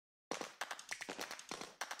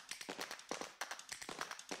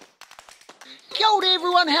Kia ora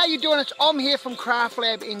everyone, how you doing? It's Om here from Craft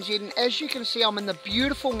Lab NZ, and as you can see I'm in the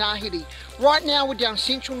beautiful Ngāhere. Right now we're down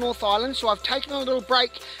central North Island, so I've taken a little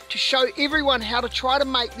break to show everyone how to try to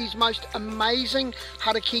make these most amazing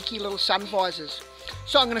Harakeke little sun visors.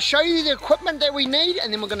 So I'm going to show you the equipment that we need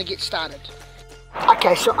and then we're going to get started.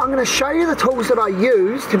 Okay, so I'm going to show you the tools that I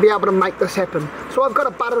use to be able to make this happen. So I've got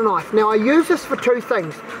a butter knife. Now I use this for two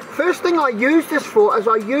things. First thing I use this for is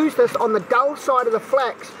I use this on the dull side of the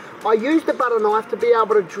flax. I use the butter knife to be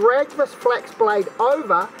able to drag this flax blade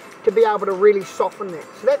over to be able to really soften that.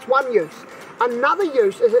 So that's one use. Another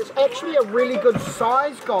use is it's actually a really good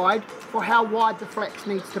size guide for how wide the flax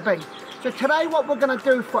needs to be. So today what we're going to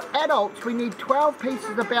do for adults, we need 12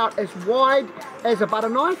 pieces about as wide as a butter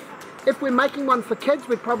knife. If we're making one for kids,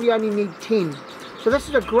 we'd probably only need 10. So this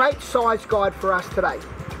is a great size guide for us today.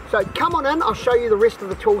 So come on in, I'll show you the rest of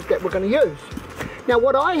the tools that we're going to use. Now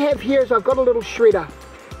what I have here is I've got a little shredder.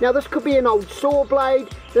 Now this could be an old saw blade,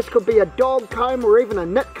 this could be a dog comb or even a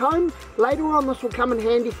knit comb. Later on this will come in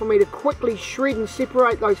handy for me to quickly shred and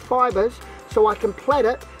separate those fibres so I can plait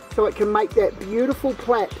it so it can make that beautiful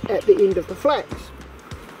plait at the end of the flax.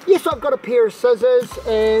 Yes, I've got a pair of scissors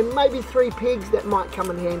and maybe 3 pegs that might come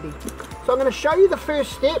in handy. So I'm going to show you the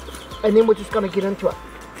first step and then we're just going to get into it.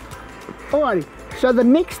 Alrighty, so the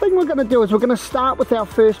next thing we're going to do is we're going to start with our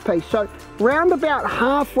first piece. So round about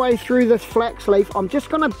halfway through this flax leaf, I'm just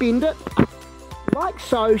going to bend it like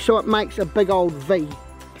so, so it makes a big old V.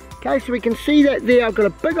 Okay, so we can see that there, I've got a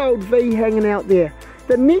big old V hanging out there.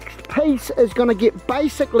 The next piece is going to get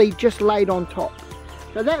basically just laid on top.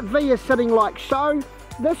 So that V is sitting like so.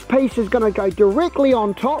 This piece is going to go directly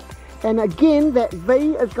on top, and again that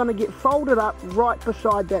V is going to get folded up right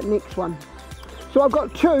beside that next one. So I've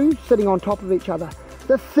got two sitting on top of each other.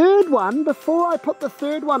 The third one, before I put the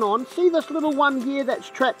third one on, see this little one here that's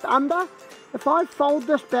trapped under? If I fold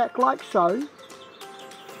this back like so,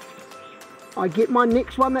 I get my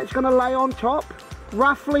next one that's going to lay on top,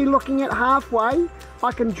 roughly looking at halfway.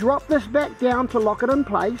 I can drop this back down to lock it in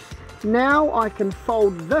place. Now I can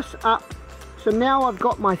fold this up. So now I've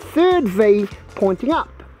got my third V pointing up.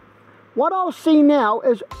 What I'll see now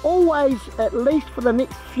is always, at least for the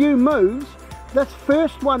next few moves, this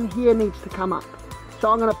first one here needs to come up. So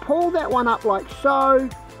I'm going to pull that one up like so.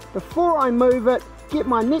 Before I move it, get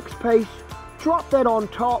my next piece, drop that on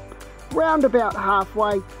top, round about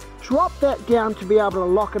halfway, drop that down to be able to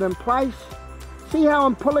lock it in place. See how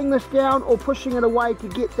I'm pulling this down or pushing it away to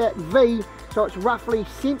get that V so it's roughly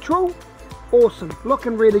central? Awesome,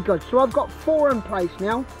 looking really good. So I've got 4 in place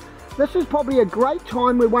now. This is probably a great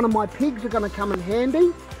time where one of my pegs are going to come in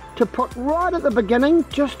handy to put right at the beginning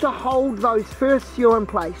just to hold those first few in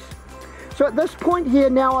place. So at this point here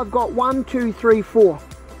now I've got 1, 2, 3, 4.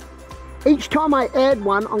 Each time I add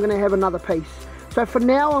one I'm going to have another piece. So for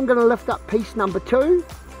now I'm going to lift up piece number 2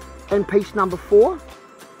 and piece number 4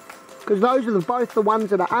 because those are both the ones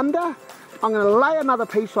that are under. I'm going to lay another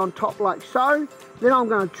piece on top like so. Then I'm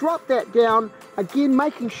going to drop that down, again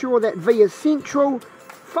making sure that V is central,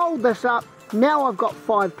 fold this up, now I've got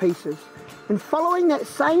 5 pieces. And following that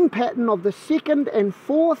same pattern of the second and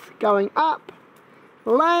fourth going up,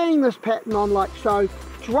 laying this pattern on like so,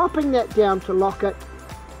 dropping that down to lock it,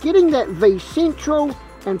 getting that V central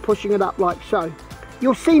and pushing it up like so.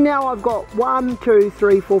 You'll see now I've got 1, 2,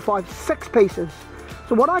 3, 4, 5, 6 pieces.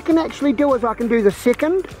 So what I can actually do is I can do the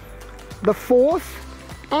second, the fourth,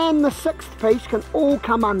 and the 6th piece can all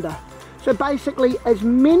come under. So basically as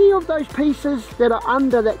many of those pieces that are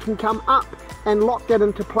under that can come up and lock that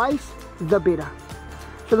into place, the better.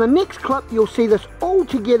 So the next clip you'll see this all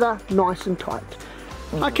together nice and tight.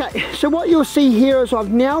 Okay, so what you'll see here is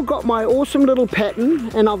I've now got my awesome little pattern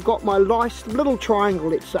and I've got my nice little triangle,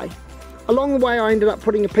 let's say. Along the way I ended up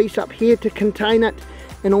putting a piece up here to contain it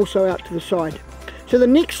and also out to the side. So the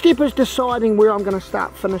next step is deciding where I'm going to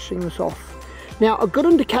start finishing this off. Now a good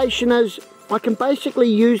indication is I can basically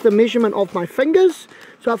use the measurement of my fingers.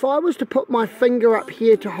 So if I was to put my finger up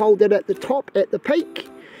here to hold it at the top at the peak,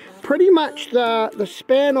 pretty much the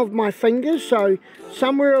span of my fingers, so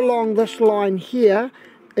somewhere along this line here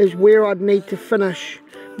is where I'd need to finish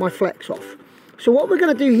my flax off. So what we're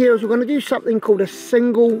going to do here is we're going to do something called a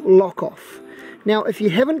single lock off. Now if you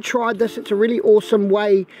haven't tried this, it's a really awesome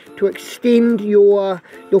way to extend your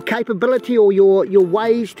capability or your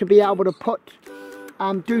ways to be able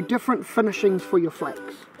to do different finishings for your flax.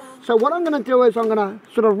 So what I'm going to do is I'm going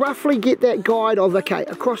to sort of roughly get that guide of, okay,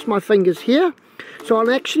 across my fingers here. So I'm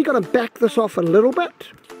actually going to back this off a little bit.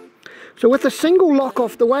 So with a single lock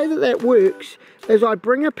off, the way that works is I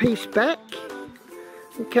bring a piece back,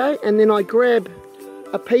 okay, and then I grab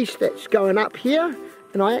a piece that's going up here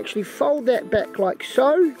and I actually fold that back like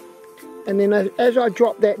so, and then as I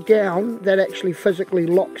drop that down, that actually physically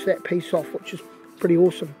locks that piece off, which is pretty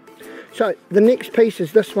awesome. So the next piece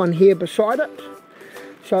is this one here beside it.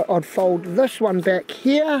 So I'd fold this one back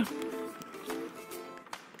here.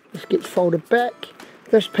 This gets folded back.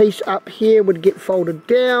 This piece up here would get folded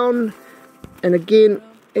down, and again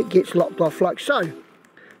it gets locked off like so.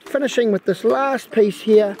 Finishing with this last piece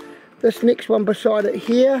here, this next one beside it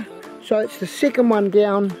here. So it's the second one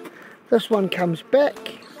down. This one comes back.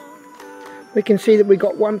 We can see that we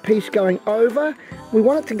got one piece going over. We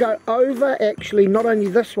want it to go over actually, not only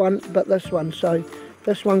this one but this one. So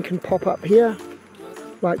this one can pop up here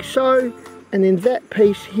like so, and then that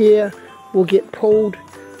piece here will get pulled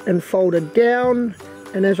and folded down,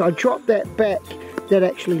 and as I drop that back, that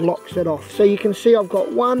actually locks it off. So you can see I've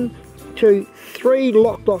got 1, 2, 3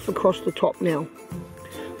 locked off across the top now.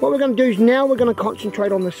 What we're going to do is now we're going to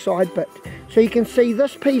concentrate on the side bit. So you can see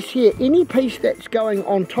this piece here, any piece that's going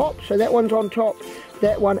on top, so that one's on top,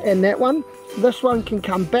 that one and that one, this one can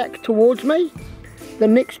come back towards me. The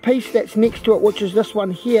next piece that's next to it, which is this one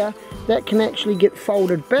here, that can actually get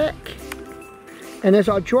folded back. And as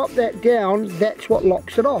I drop that down, that's what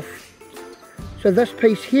locks it off. So this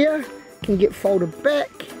piece here can get folded back.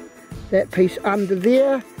 That piece under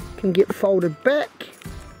there can get folded back.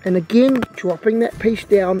 And again, dropping that piece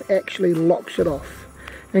down actually locks it off.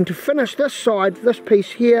 And to finish this side, this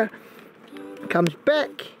piece here comes back.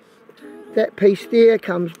 That piece there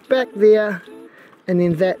comes back there. And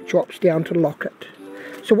then that drops down to lock it.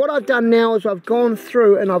 So what I've done now is I've gone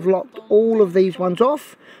through and I've locked all of these ones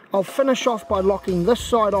off. I'll finish off by locking this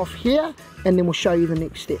side off here, and then we'll show you the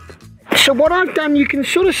next step. So what I've done, you can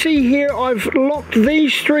sort of see here, I've locked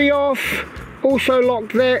these 3 off, also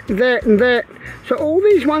locked that, that and that. So all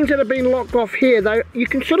these ones that have been locked off here, you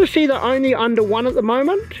can sort of see they're only under 1 at the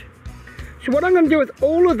moment. So what I'm going to do with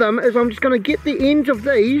all of them is I'm just going to get the ends of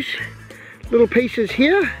these little pieces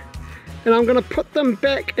here, and I'm going to put them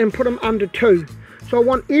back and put them under 2. So I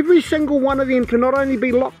want every single one of them to not only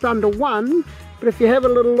be locked under 1, but if you have a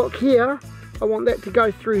little look here, I want that to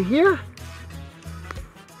go through here.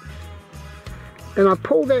 And I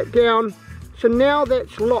pull that down, so now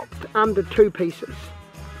that's locked under 2 pieces.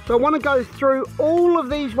 So I want to go through all of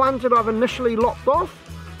these ones that I've initially locked off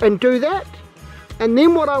and do that. And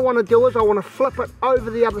then what I want to do is I want to flip it over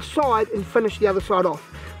the other side and finish the other side off.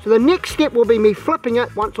 So the next step will be me flipping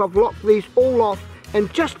it once I've locked these all off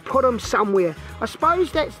and just put them somewhere. I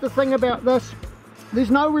suppose that's the thing about this. There's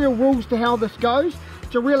no real rules to how this goes.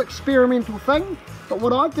 It's a real experimental thing. But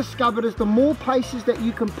what I've discovered is the more places that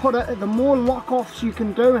you can put it, the more lock-offs you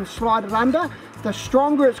can do and slide it under, the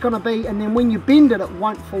stronger it's going to be, and then when you bend it, it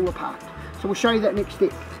won't fall apart. So we'll show you that next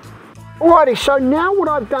step. Alrighty, so now what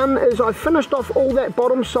I've done is I've finished off all that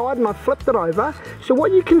bottom side and I've flipped it over. So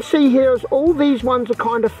what you can see here is all these ones are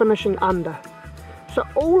kind of finishing under. So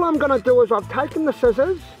all I'm going to do is I've taken the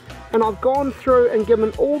scissors and I've gone through and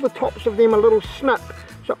given all the tops of them a little snip.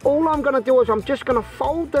 So all I'm going to do is I'm just going to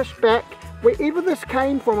fold this back. Wherever this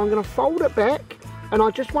came from, I'm going to fold it back, and I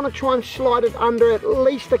just want to try and slide it under at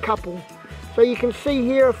least a couple. So you can see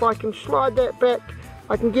here, if I can slide that back,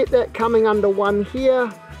 I can get that coming under 1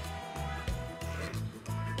 here.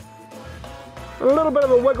 A little bit of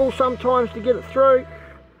a wiggle sometimes to get it through.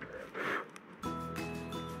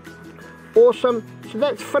 Awesome. So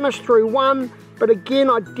that's finished through 1, but again,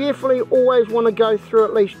 I definitely always want to go through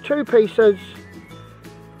at least 2 pieces.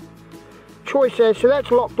 Choice as, so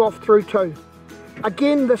that's locked off through 2.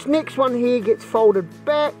 Again, this next one here gets folded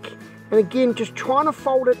back, and again, just trying to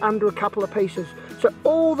fold it under a couple of pieces. So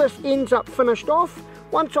all this ends up finished off.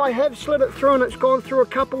 Once I have slid it through and it's gone through a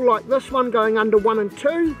couple like this one going under 1 and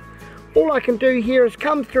 2, all I can do here is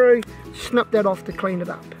come through, snip that off to clean it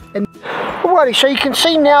up. And alrighty, so you can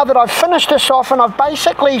see now that I've finished this off and I've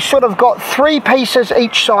basically sort of got 3 pieces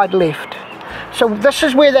each side left. So this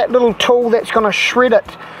is where that little tool that's going to shred it,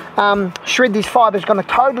 shred these fibres, is going to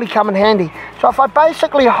totally come in handy. So if I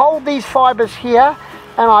basically hold these fibres here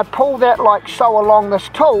and I pull that like so along this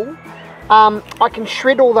tool, I can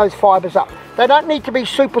shred all those fibres up. They don't need to be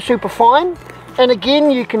super fine, and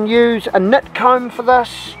again, you can use a knit comb for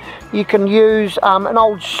this. You can use an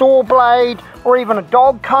old saw blade or even a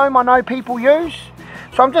dog comb I know people use.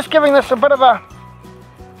 So I'm just giving this a bit of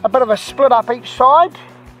a split up each side.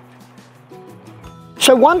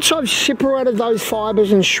 So once I've separated those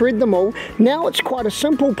fibres and shred them all, now it's quite a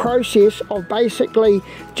simple process of basically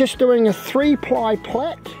just doing a 3-ply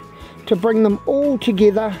plait to bring them all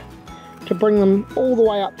together, to bring them all the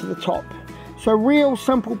way up to the top. So real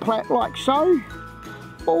simple plait like so,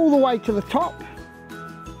 all the way to the top.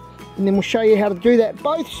 And then we'll show you how to do that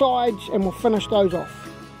both sides and we'll finish those off.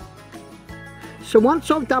 So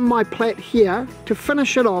once I've done my plait here, to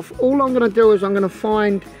finish it off, all I'm going to do is I'm going to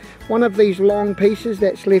find one of these long pieces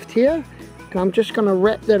that's left here, and I'm just going to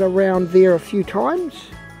wrap that around there a few times.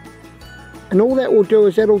 And all that will do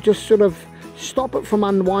is that'll just sort of stop it from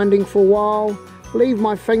unwinding for a while, leave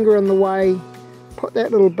my finger in the way, put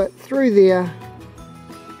that little bit through there.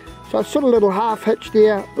 So it's sort of a little half hitch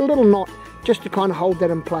there, a little knot, just to kind of hold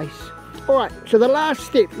that in place. Alright, so the last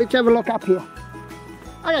step, let's have a look up here.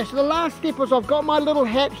 Okay, so the last step is I've got my little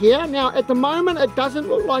hat here. Now at the moment it doesn't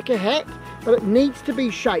look like a hat, but it needs to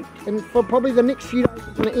be shaped, and for probably the next few days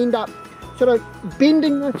it's going to end up sort of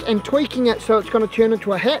bending this and tweaking it so it's going to turn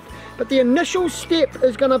into a hat. But the initial step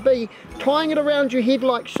is going to be tying it around your head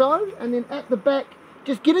like so, and then at the back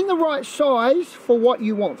just getting the right size for what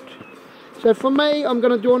you want. So for me, I'm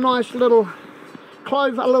going to do a nice little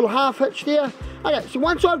clove, a little half hitch there. Okay, so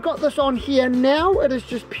once I've got this on here, now it is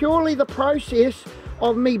just purely the process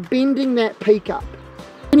of me bending that peak up.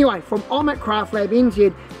 Anyway, from I'm at Craft Lab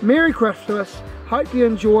NZ, Merry Christmas. Hope you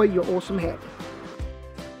enjoy your awesome hat.